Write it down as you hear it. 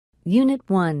Unit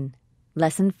 1,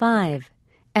 Lesson 5,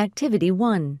 Activity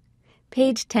 1,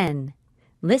 page 10.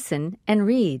 Listen and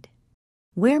read.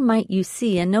 Where might you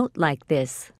see a note like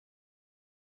this?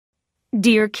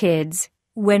 Dear kids,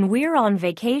 when we're on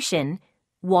vacation,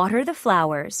 water the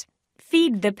flowers,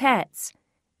 feed the pets,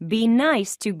 be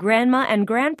nice to Grandma and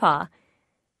Grandpa.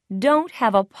 Don't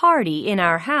have a party in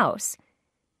our house.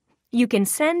 You can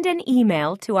send an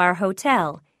email to our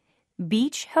hotel,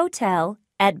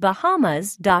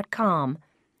 beachhotel@bahamas.com.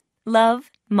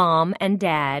 Love, Mom and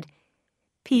Dad.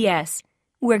 P.S.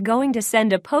 We're going to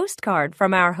send a postcard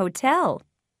from our hotel.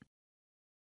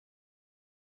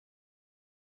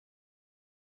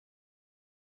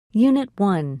 Unit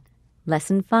 1,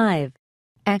 Lesson 5,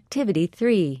 Activity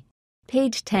 3,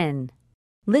 page 10.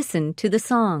 Listen to the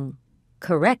song.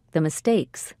 Correct the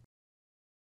mistakes.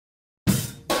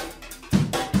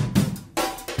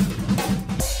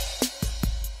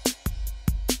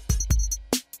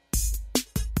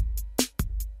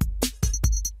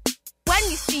 When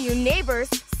you see your neighbors,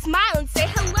 smile and say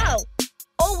hello.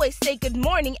 Always say good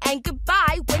morning and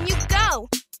goodbye when you go.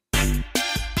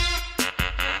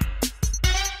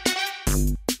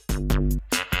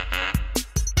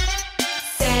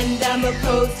 Send them a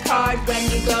postcard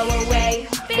when you go away.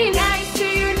 Be nice to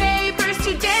your neighbors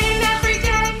today and every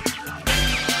day.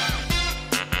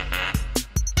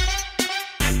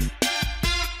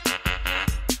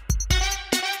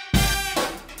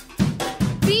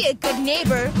 Be a good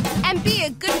neighbor and be a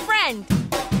good friend.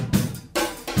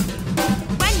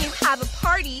 When you have a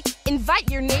party,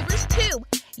 invite your neighbors too.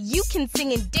 You can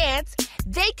sing and dance,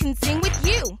 they can sing with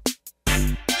you.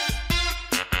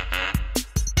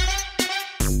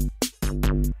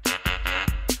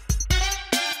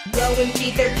 Go and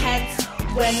feed their pets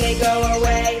when they go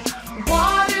away.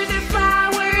 Water their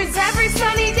flowers every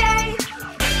sunny day.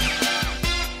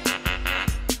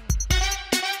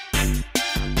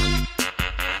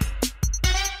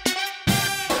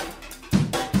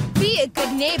 Be a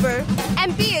good neighbor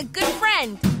and be a good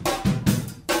friend.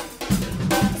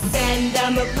 Send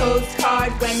them a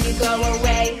postcard when you go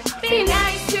away. Be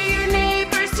nice to your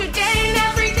neighbors today and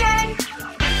every